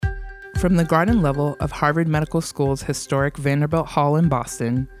From the garden level of Harvard Medical School's historic Vanderbilt Hall in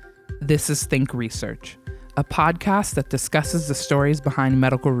Boston, this is Think Research, a podcast that discusses the stories behind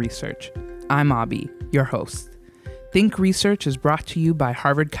medical research. I'm Abby, your host. Think Research is brought to you by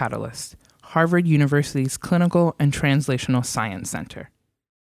Harvard Catalyst, Harvard University's Clinical and Translational Science Center.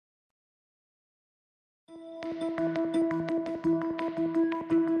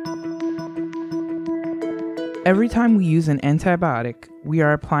 Every time we use an antibiotic, we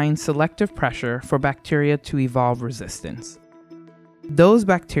are applying selective pressure for bacteria to evolve resistance. Those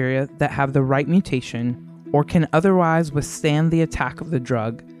bacteria that have the right mutation or can otherwise withstand the attack of the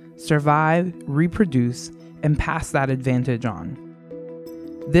drug survive, reproduce, and pass that advantage on.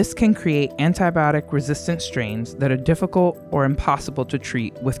 This can create antibiotic-resistant strains that are difficult or impossible to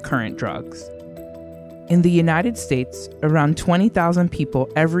treat with current drugs. In the United States, around 20,000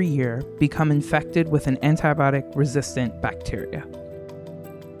 people every year become infected with an antibiotic-resistant bacteria.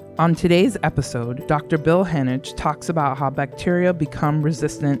 On today's episode, Dr. Bill Hanich talks about how bacteria become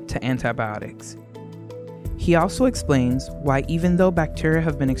resistant to antibiotics. He also explains why even though bacteria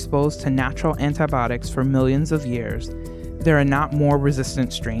have been exposed to natural antibiotics for millions of years, there are not more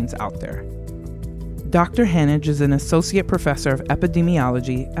resistant strains out there. Dr. Hanich is an associate professor of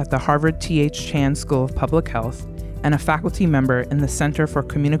epidemiology at the Harvard T.H. Chan School of Public Health and a faculty member in the Center for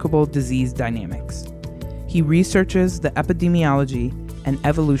Communicable Disease Dynamics. He researches the epidemiology and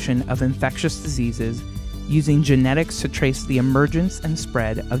evolution of infectious diseases using genetics to trace the emergence and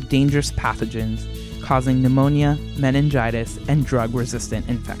spread of dangerous pathogens causing pneumonia, meningitis, and drug-resistant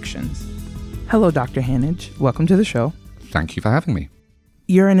infections. Hello, Dr. Hanich. Welcome to the show. Thank you for having me.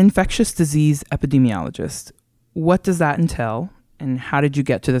 You're an infectious disease epidemiologist. What does that entail, and how did you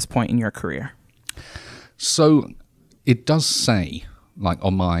get to this point in your career? So it does say, like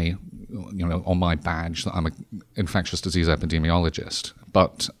on my badge, that I'm an infectious disease epidemiologist,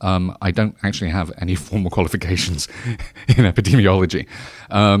 but I don't actually have any formal qualifications in epidemiology.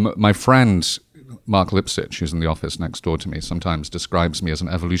 My friend Mark Lipsitch, who's in the office next door to me, sometimes describes me as an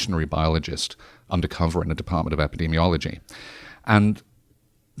evolutionary biologist undercover in the Department of Epidemiology. And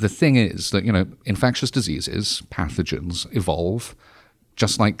the thing is that, infectious diseases, pathogens, evolve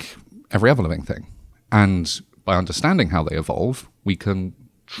just like every other living thing. And by understanding how they evolve, we can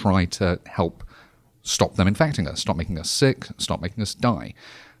try to help stop them infecting us, stop making us sick, stop making us die.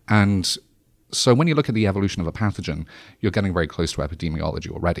 And so when you look at the evolution of a pathogen, you're getting very close to epidemiology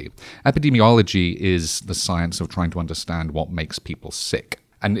already. Epidemiology is the science of trying to understand what makes people sick.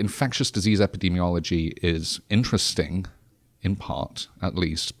 And infectious disease epidemiology is interesting, in part, at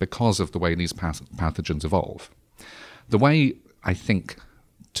least, because of the way these pathogens evolve. The way I think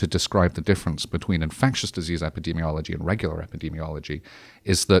to describe the difference between infectious disease epidemiology and regular epidemiology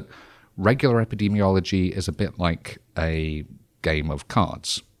is that regular epidemiology is a bit like a game of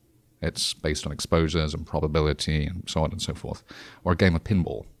cards. It's based on exposures and probability and so on and so forth, or a game of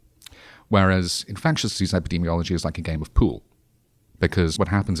pinball. Whereas infectious disease epidemiology is like a game of pool, because what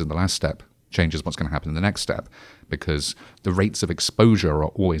happens in the last step changes what's going to happen in the next step, because the rates of exposure are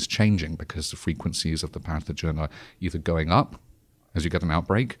always changing because the frequencies of the pathogen are either going up as you get an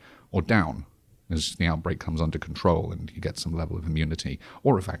outbreak or down as the outbreak comes under control and you get some level of immunity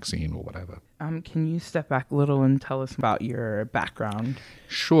or a vaccine or whatever. Can you step back a little and tell us about your background?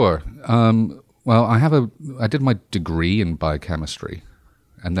 Sure. Well, I did my degree in biochemistry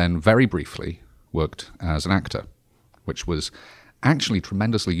and then very briefly worked as an actor, which was actually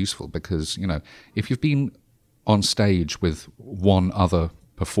tremendously useful because, if you've been on stage with one other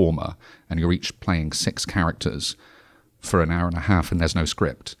performer and you're each playing 6 characters for an hour and a half and there's no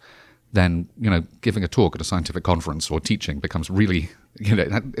script, then, giving a talk at a scientific conference or teaching becomes really,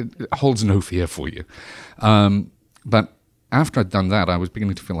 it holds no fear for you. But after I'd done that, I was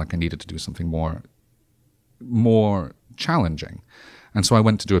beginning to feel like I needed to do something more challenging. And so I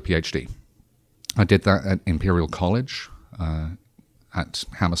went to do a PhD. I did that at Imperial College, at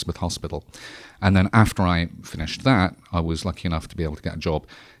Hammersmith Hospital. And then after I finished that, I was lucky enough to be able to get a job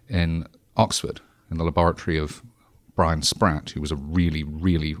in Oxford, in the laboratory of Brian Spratt, who was a really,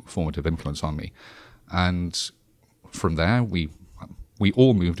 really formative influence on me. And from there, we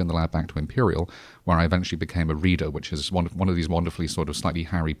all moved in the lab back to Imperial, where I eventually became a reader, which is one of these wonderfully sort of slightly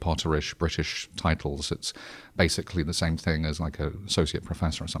Harry Potter-ish British titles. It's basically the same thing as like an associate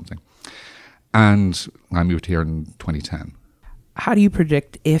professor or something. And I moved here in 2010. How do you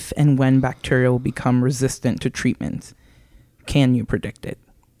predict if and when bacteria will become resistant to treatments? Can you predict it?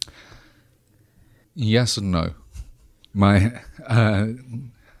 Yes and no.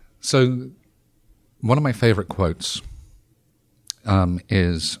 So one of my favorite quotes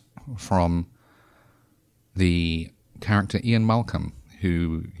is from the character Ian Malcolm,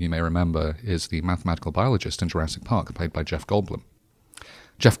 who you may remember is the mathematical biologist in Jurassic Park, played by Jeff Goldblum.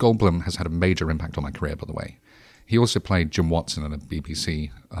 Jeff Goldblum has had a major impact on my career, by the way. He also played Jim Watson in a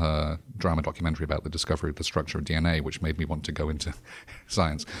BBC drama documentary about the discovery of the structure of DNA, which made me want to go into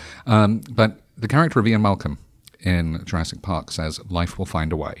science. But the character of Ian Malcolm in Jurassic Park says, life will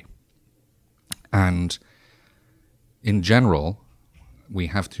find a way. And in general, we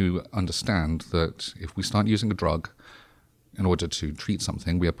have to understand that if we start using a drug in order to treat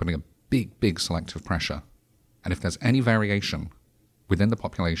something, we are putting a big, big selective pressure. And if there's any variation within the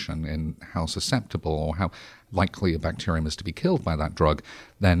population in how susceptible or how likely a bacterium is to be killed by that drug,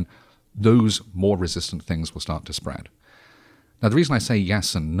 then those more resistant things will start to spread. Now, the reason I say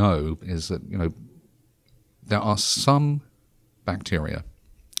yes and no is that, there are some bacteria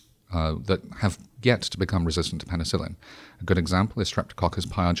that have yet to become resistant to penicillin. A good example is Streptococcus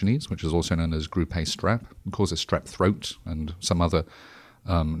pyogenes, which is also known as group A strep. It causes strep throat and some other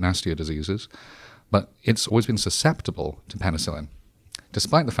nastier diseases. But it's always been susceptible to penicillin,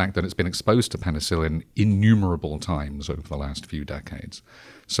 despite the fact that it's been exposed to penicillin innumerable times over the last few decades.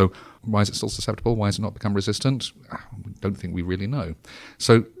 So why is it still susceptible? Why has it not become resistant? I don't think we really know.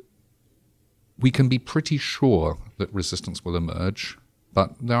 So we can be pretty sure that resistance will emerge,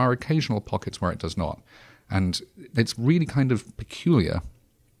 but there are occasional pockets where it does not. And it's really kind of peculiar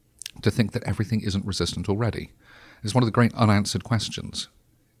to think that everything isn't resistant already. It's one of the great unanswered questions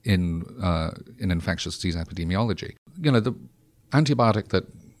in infectious disease epidemiology. The antibiotic that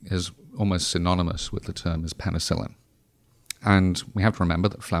is almost synonymous with the term is penicillin. And we have to remember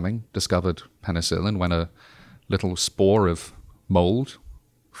that Fleming discovered penicillin when a little spore of mold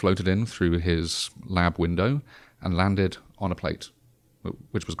floated in through his lab window and landed on a plate,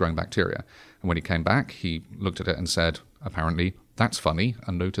 which was growing bacteria. And when he came back, he looked at it and said, apparently, that's funny,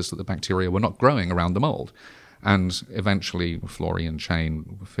 and noticed that the bacteria were not growing around the mold. And eventually, Florey and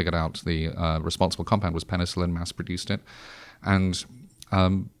Chain figured out the responsible compound was penicillin, mass-produced it, and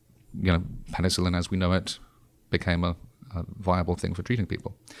penicillin, as we know it, became a viable thing for treating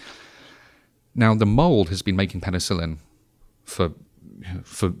people. Now, the mold has been making penicillin for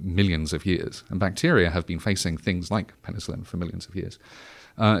millions of years, and bacteria have been facing things like penicillin for millions of years.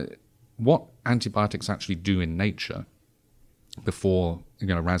 What antibiotics actually do in nature, before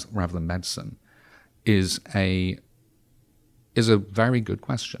rather than medicine, is a very good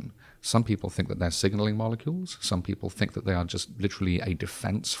question. Some people think that they're signaling molecules. Some people think that they are just literally a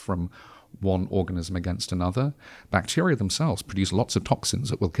defense from one organism against another. Bacteria themselves produce lots of toxins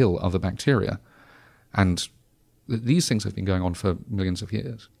that will kill other bacteria. And these things have been going on for millions of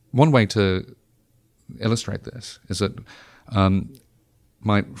years. One way to illustrate this is that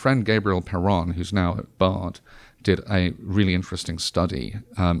my friend Gabriel Perron, who's now at Bard, did a really interesting study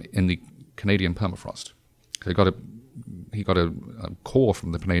in the Canadian permafrost. He got a core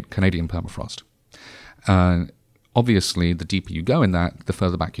from the Canadian permafrost. Obviously, the deeper you go in that, the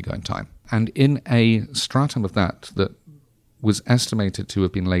further back you go in time. And in a stratum of that was estimated to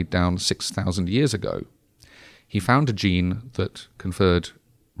have been laid down 6,000 years ago, he found a gene that conferred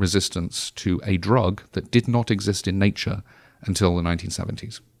resistance to a drug that did not exist in nature until the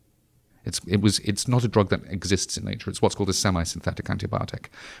 1970s. It's not a drug that exists in nature. It's what's called a semi-synthetic antibiotic,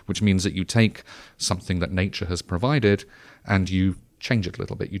 which means that you take something that nature has provided and you change it a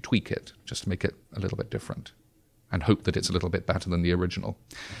little bit, you tweak it just to make it a little bit different and hope that it's a little bit better than the original.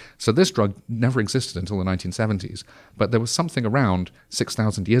 So this drug never existed until the 1970s, but there was something around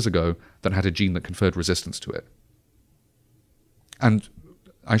 6,000 years ago that had a gene that conferred resistance to it. And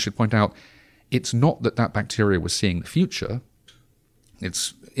I should point out, it's not that bacteria was seeing the future.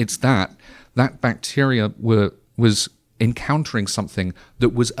 It's that bacteria was encountering something that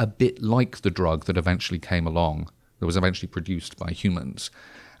was a bit like the drug that eventually came along, that was eventually produced by humans,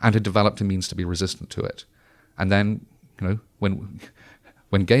 and had developed a means to be resistant to it. And then,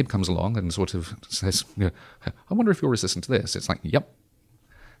 when Gabe comes along and sort of says, I wonder if you're resistant to this, it's like, yep,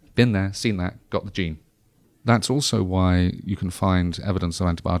 been there, seen that, got the gene. That's also why you can find evidence of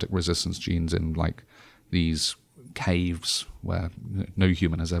antibiotic resistance genes in these caves where no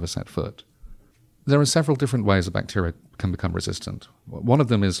human has ever set foot. There are several different ways a bacteria can become resistant. One of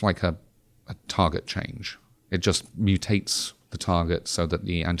them is like a target change. It just mutates the target so that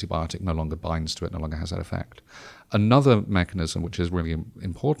the antibiotic no longer binds to it, no longer has that effect. Another mechanism, which is really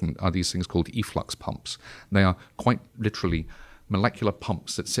important, are these things called efflux pumps. They are quite literally molecular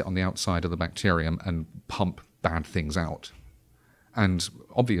pumps that sit on the outside of the bacterium and pump bad things out. And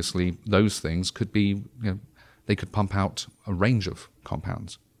obviously, those things could be, they could pump out a range of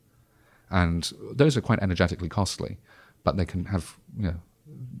compounds. And those are quite energetically costly, but they can have,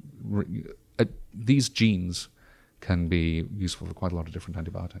 these genes can be useful for quite a lot of different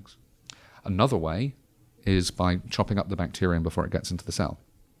antibiotics. Another way is by chopping up the bacterium before it gets into the cell.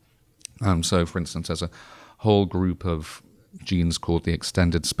 So, for instance, there's a whole group of genes called the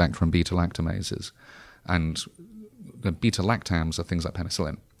extended spectrum beta-lactamases, and the beta-lactams are things like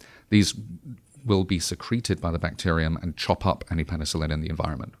penicillin. These will be secreted by the bacterium and chop up any penicillin in the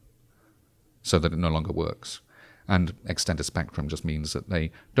environment so that it no longer works. And extended spectrum just means that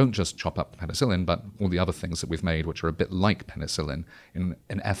they don't just chop up penicillin, but all the other things that we've made, which are a bit like penicillin, in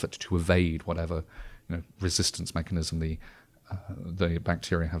an effort to evade whatever resistance mechanism the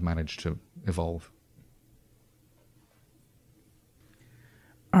bacteria have managed to evolve.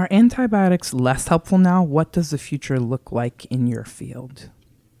 Are antibiotics less helpful now? What does the future look like in your field?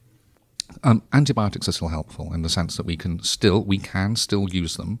 Antibiotics are still helpful in the sense that we can still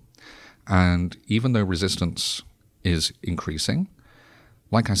use them, and even though resistance is increasing,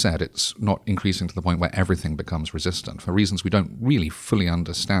 like I said, it's not increasing to the point where everything becomes resistant. For reasons we don't really fully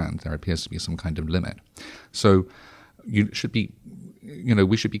understand, there appears to be some kind of limit. So we should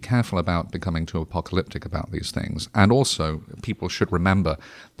be careful about becoming too apocalyptic about these things. And also, people should remember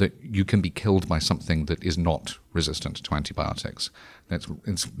that you can be killed by something that is not resistant to antibiotics.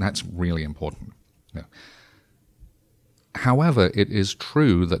 That's really important. Yeah. However, it is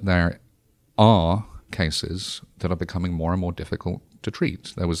true that there are cases that are becoming more and more difficult to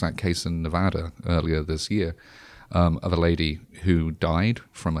treat. There was that case in Nevada earlier this year of a lady who died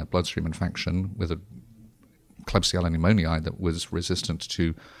from a bloodstream infection with a Klebsiella pneumoniae that was resistant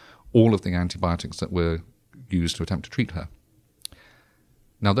to all of the antibiotics that were used to attempt to treat her.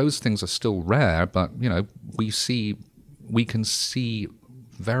 Now, those things are still rare, but we can see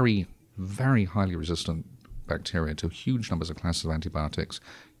very, very highly resistant bacteria to huge numbers of classes of antibiotics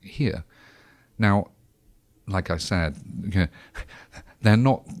here. Now, like I said, they're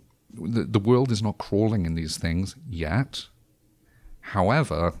not. The world is not crawling in these things yet.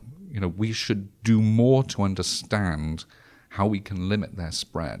 However, we should do more to understand how we can limit their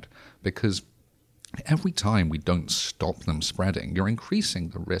spread, because every time we don't stop them spreading, you're increasing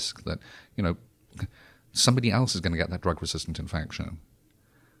the risk that, somebody else is going to get that drug-resistant infection.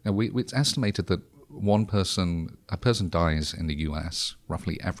 Now, it's estimated that a person dies in the US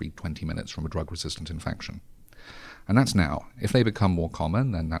roughly every 20 minutes from a drug-resistant infection. And that's now. If they become more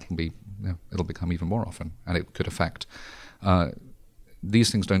common, then it'll become even more often, and it could affect.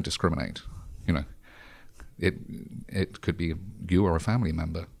 These things don't discriminate. It could be you or a family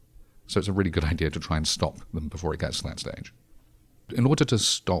member. So it's a really good idea to try and stop them before it gets to that stage. In order to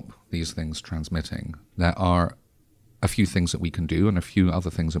stop these things transmitting, there are a few things that we can do and a few other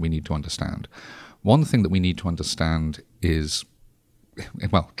things that we need to understand. One thing that we need to understand is,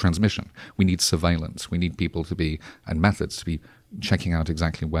 transmission. We need surveillance. We need people and methods to be checking out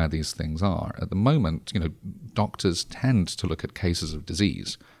exactly where these things are. At the moment, doctors tend to look at cases of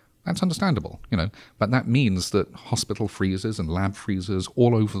disease. That's understandable, but that means that hospital freezers and lab freezers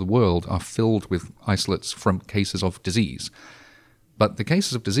all over the world are filled with isolates from cases of disease. But the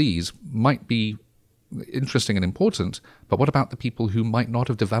cases of disease might be interesting and important, but what about the people who might not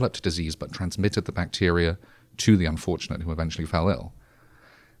have developed disease but transmitted the bacteria to the unfortunate who eventually fell ill?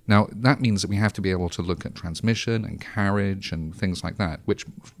 Now, that means that we have to be able to look at transmission and carriage and things like that, which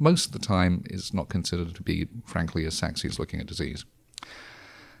most of the time is not considered to be, frankly, as sexy as looking at disease.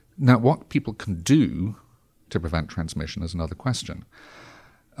 Now, what people can do to prevent transmission is another question.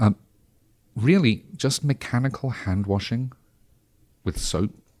 Really, just mechanical hand washing with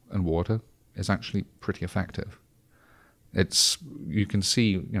soap and water is actually pretty effective. You can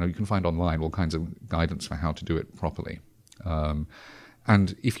find online all kinds of guidance for how to do it properly.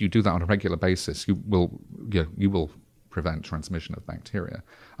 And if you do that on a regular basis, you will prevent transmission of bacteria.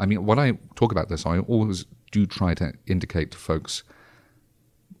 I mean, when I talk about this, I always do try to indicate to folks,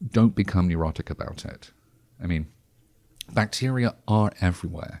 don't become neurotic about it. I mean, bacteria are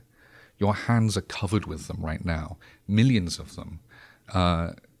everywhere. Your hands are covered with them right now, millions of them.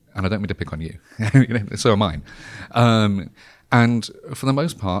 And I don't mean to pick on you, so are mine. And for the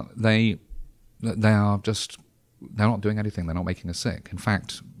most part, they're not doing anything. They're not making us sick. In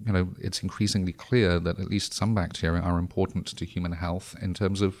fact, it's increasingly clear that at least some bacteria are important to human health in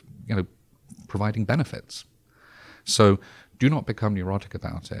terms of, providing benefits. So do not become neurotic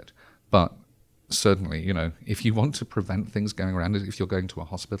about it. But certainly, if you want to prevent things going around, if you're going to a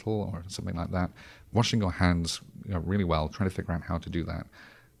hospital or something like that, washing your hands really well, trying to figure out how to do that,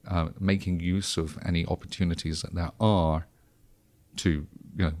 making use of any opportunities that there are to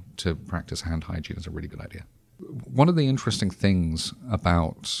practice hand hygiene is a really good idea. One of the interesting things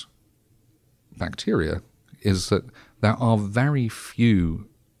about bacteria is that there are very few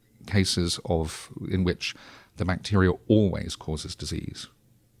cases in which the bacteria always causes disease.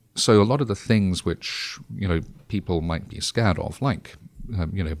 So a lot of the things which, people might be scared of, like,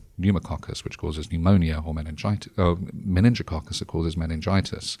 pneumococcus, which causes pneumonia, or meningococcus that causes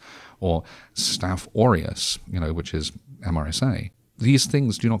meningitis, or Staph aureus, which is MRSA. These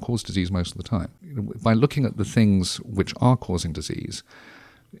things do not cause disease most of the time. By looking at the things which are causing disease,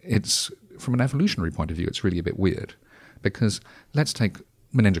 it's, from an evolutionary point of view, it's really a bit weird. Because let's take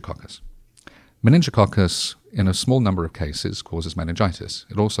meningococcus. Meningococcus, in a small number of cases, causes meningitis.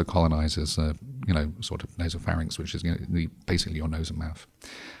 It also colonizes, sort of nasopharynx, which is basically your nose and mouth,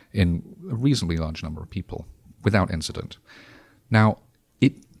 in a reasonably large number of people, without incident. Now,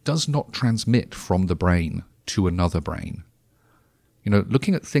 it does not transmit from the brain to another brain.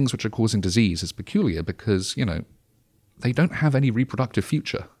 Looking at things which are causing disease is peculiar because, they don't have any reproductive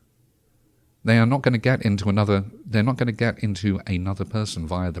future. They are not going to get into another person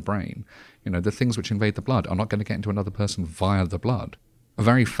via the brain. The things which invade the blood are not going to get into another person via the blood. A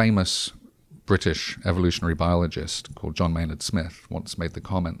very famous British evolutionary biologist called John Maynard Smith once made the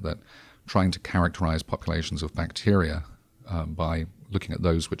comment that trying to characterize populations of bacteria by looking at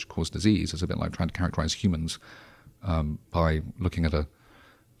those which cause disease is a bit like trying to characterize humans by looking at a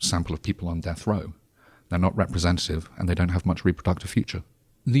sample of people on death row. They're not representative and they don't have much reproductive future.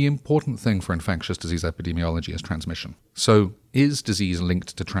 The important thing for infectious disease epidemiology is transmission. So is disease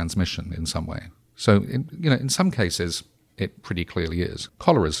linked to transmission in some way? So in some cases, it pretty clearly is.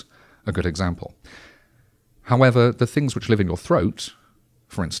 Cholera's a good example. However, the things which live in your throat,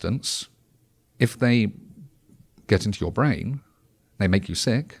 for instance, if they get into your brain, they make you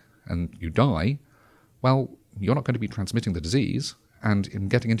sick and you die, well, you're not going to be transmitting the disease, and in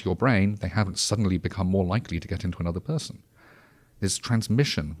getting into your brain, they haven't suddenly become more likely to get into another person. It's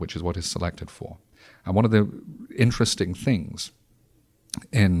transmission, which is what is selected for. And one of the interesting things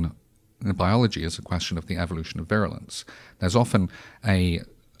in biology is a question of the evolution of virulence. There's often a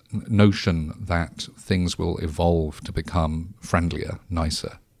notion that things will evolve to become friendlier,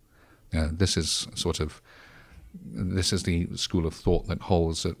 nicer. This is the school of thought that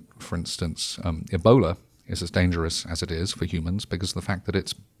holds that, for instance, Ebola is as dangerous as it is for humans because of the fact that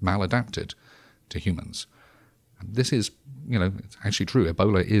it's maladapted to humans. This is, it's actually true.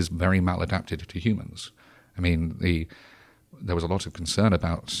 Ebola is very maladapted to humans. I mean, there was a lot of concern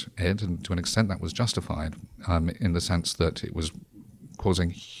about it, and to an extent that was justified, in the sense that it was causing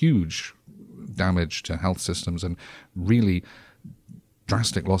huge damage to health systems and really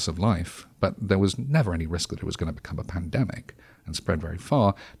drastic loss of life. But there was never any risk that it was going to become a pandemic and spread very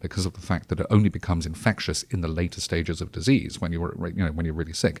far because of the fact that it only becomes infectious in the later stages of disease when you're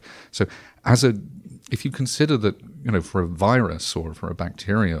really sick. So if you consider that, for a virus or for a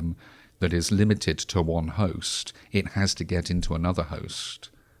bacterium that is limited to one host, it has to get into another host,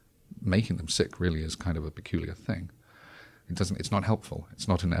 making them sick really is kind of a peculiar thing. It's not helpful. It's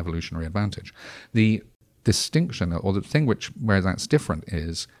not an evolutionary advantage. The distinction, or the thing where that's different,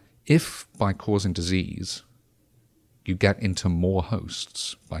 is if by causing disease you get into more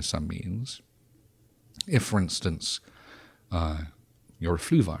hosts by some means, if, for instance, you're a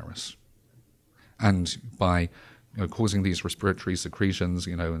flu virus, and by causing these respiratory secretions,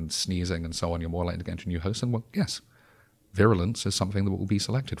 and sneezing and so on, you're more likely to get into a new host, and well, yes, virulence is something that will be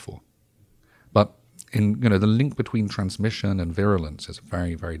selected for. But the link between transmission and virulence is a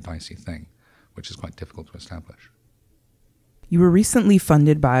very, very dicey thing, which is quite difficult to establish. You were recently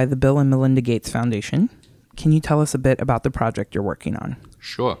funded by the Bill and Melinda Gates Foundation. Can you tell us a bit about the project you're working on?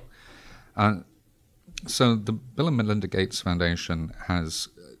 Sure. So the Bill and Melinda Gates Foundation has,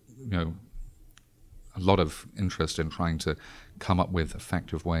 a lot of interest in trying to come up with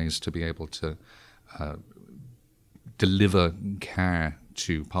effective ways to be able to deliver care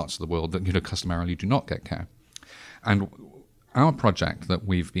to parts of the world that, customarily do not get care. And our project that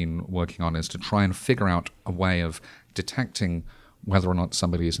we've been working on is to try and figure out a way of detecting whether or not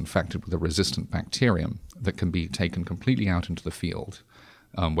somebody is infected with a resistant bacterium that can be taken completely out into the field,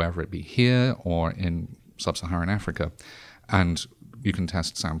 whether it be here or in sub-Saharan Africa, and you can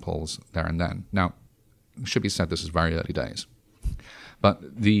test samples there and then. Now, it should be said this is very early days, but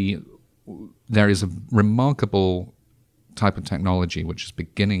there is a remarkable type of technology which is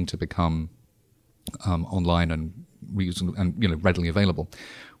beginning to become online and readily available,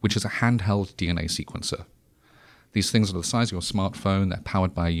 which is a handheld DNA sequencer. These things are the size of your smartphone, they're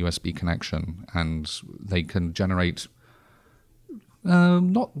powered by a USB connection, and they can generate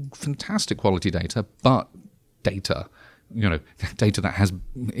not fantastic quality data, but data. Data that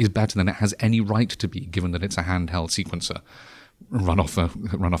is better than it has any right to be, given that it's a handheld sequencer run off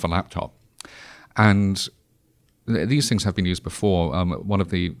a laptop. And these things have been used before. One of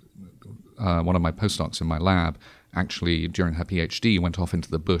the one of my postdocs in my lab actually, during her PhD, went off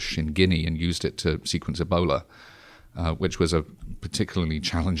into the bush in Guinea and used it to sequence Ebola, which was a particularly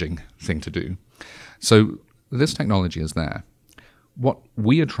challenging thing to do. So this technology is there. What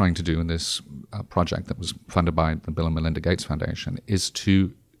we are trying to do in this project that was funded by the Bill and Melinda Gates Foundation is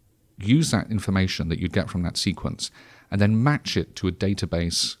to use that information that you'd get from that sequence and then match it to a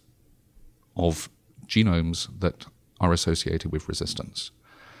database of genomes that are associated with resistance.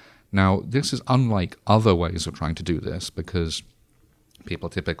 Now, this is unlike other ways of trying to do this, because people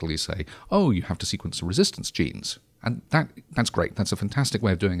typically say, oh, you have to sequence the resistance genes. And that's great. That's a fantastic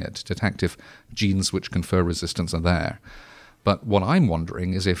way of doing it, to detect if genes which confer resistance are there. But what I'm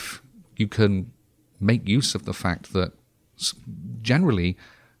wondering is if you can make use of the fact that generally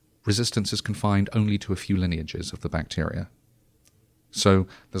resistance is confined only to a few lineages of the bacteria. So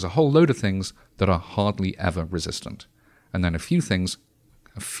there's a whole load of things that are hardly ever resistant, and then a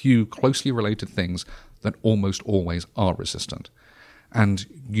few closely related things that almost always are resistant. And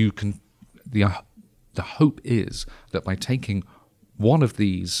you can, the hope is that by taking one of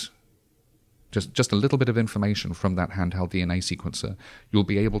these, just a little bit of information from that handheld DNA sequencer, you'll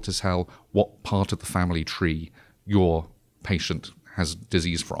be able to tell what part of the family tree your patient has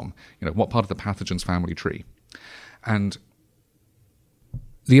disease from, what part of the pathogen's family tree. And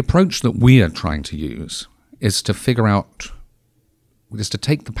the approach that we are trying to use is to take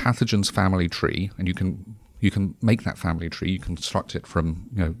the pathogen's family tree, and you can make that family tree, you construct it from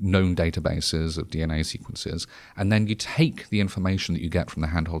known databases of DNA sequences, and then you take the information that you get from the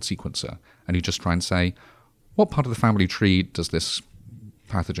handheld sequencer, and you just try and say, what part of the family tree does this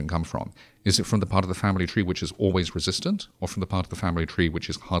pathogen come from? Is it from the part of the family tree which is always resistant, or from the part of the family tree which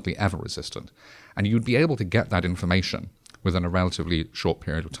is hardly ever resistant? And you'd be able to get that information within a relatively short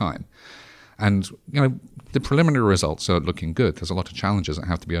period of time. And, the preliminary results are looking good. There's a lot of challenges that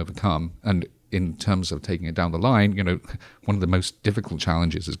have to be overcome. And in terms of taking it down the line, one of the most difficult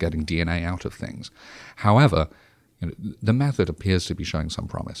challenges is getting DNA out of things. However, the method appears to be showing some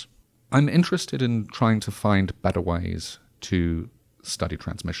promise. I'm interested in trying to find better ways to study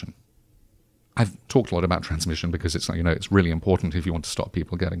transmission. I've talked a lot about transmission because it's really important if you want to stop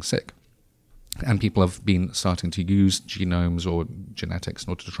people getting sick. And people have been starting to use genomes or genetics in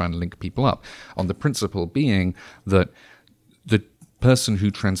order to try and link people up, on the principle being that the person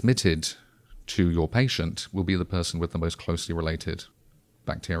who transmitted to your patient will be the person with the most closely related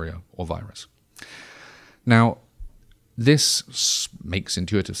bacteria or virus. Now, this makes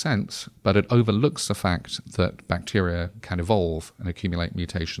intuitive sense, but it overlooks the fact that bacteria can evolve and accumulate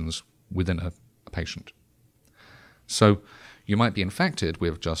mutations within a patient. So you might be infected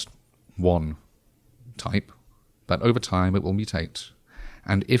with just one type, but over time it will mutate.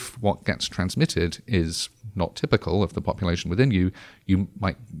 And if what gets transmitted is not typical of the population within you, you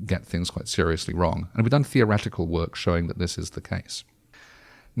might get things quite seriously wrong. And we've done theoretical work showing that this is the case.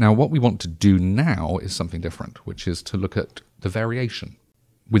 Now, what we want to do now is something different, which is to look at the variation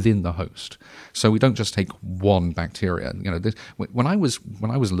within the host. So we don't just take one bacteria. When I was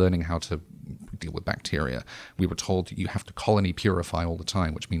learning how to deal with bacteria, we were told that you have to colony purify all the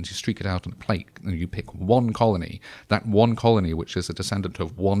time, which means you streak it out on a plate and you pick one colony. That one colony, which is a descendant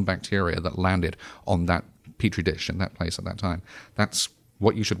of one bacteria that landed on that petri dish in that place at that time. That's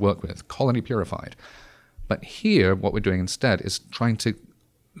what you should work with, colony purified. But here, what we're doing instead is trying to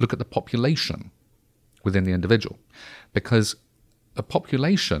look at the population within the individual, because a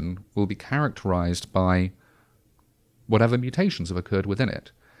population will be characterized by whatever mutations have occurred within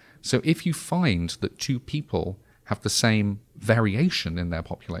it. So if you find that two people have the same variation in their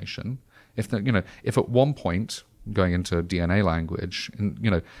population, if at one point, going into DNA language,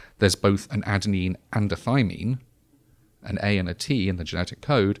 there's both an adenine and a thymine, an A and a T in the genetic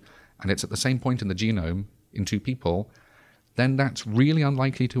code, and it's at the same point in the genome in two people, then that's really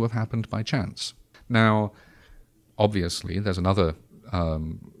unlikely to have happened by chance. Now, obviously, there's another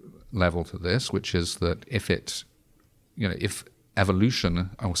level to this, which is that if evolution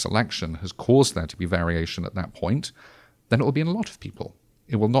or selection has caused there to be variation at that point, then it will be in a lot of people.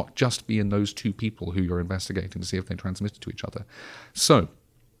 It will not just be in those two people who you're investigating to see if they transmitted to each other. So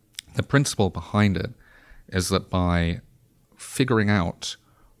the principle behind it is that by figuring out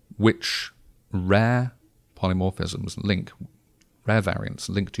which rare polymorphisms rare variants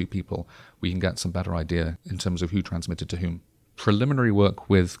link two people, we can get some better idea in terms of who transmitted to whom. Preliminary work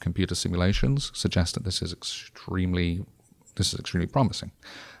with computer simulations suggests that this is extremely promising.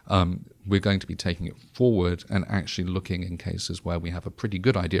 We're going to be taking it forward and actually looking in cases where we have a pretty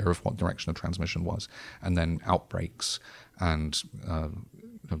good idea of what direction of transmission was, and then outbreaks and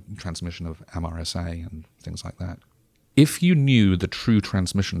transmission of MRSA and things like that. If you knew the true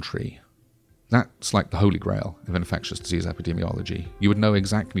transmission tree That's like the holy grail of infectious disease epidemiology. You would know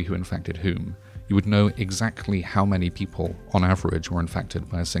exactly who infected whom. You would know exactly how many people, on average, were infected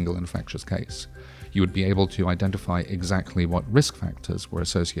by a single infectious case. You would be able to identify exactly what risk factors were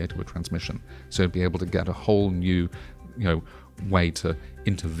associated with transmission. So you'd be able to get a whole new, way to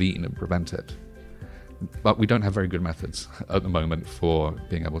intervene and prevent it. But we don't have very good methods at the moment for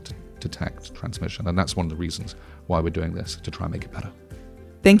being able to detect transmission, and that's one of the reasons why we're doing this, to try and make it better.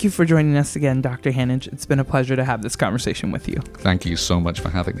 Thank you for joining us again, Dr. Hanage. It's been a pleasure to have this conversation with you. Thank you so much for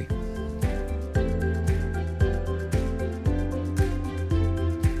having me.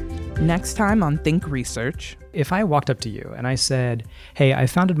 Next time on Think Research. If I walked up to you and I said, hey, I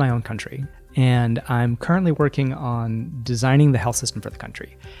founded my own country, and I'm currently working on designing the health system for the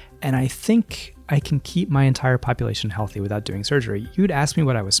country, and I think I can keep my entire population healthy without doing surgery, you'd ask me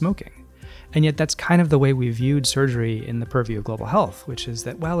what I was smoking. And yet that's kind of the way we viewed surgery in the purview of global health, which is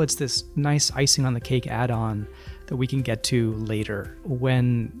that, well, it's this nice icing on the cake add-on that we can get to later,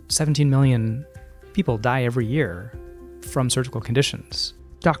 when 17 million people die every year from surgical conditions.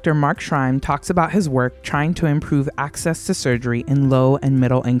 Dr. Mark Schreim talks about his work trying to improve access to surgery in low and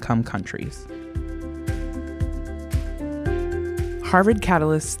middle income countries. Harvard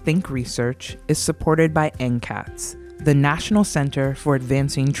Catalyst's Think Research is supported by NCATS, the National Center for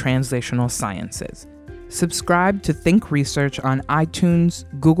Advancing Translational Sciences. Subscribe to Think Research on iTunes,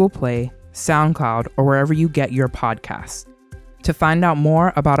 Google Play, SoundCloud, or wherever you get your podcasts. To find out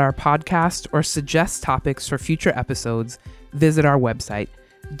more about our podcast or suggest topics for future episodes, visit our website,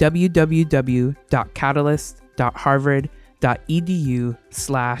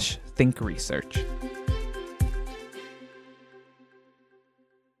 www.catalyst.harvard.edu/thinkresearch.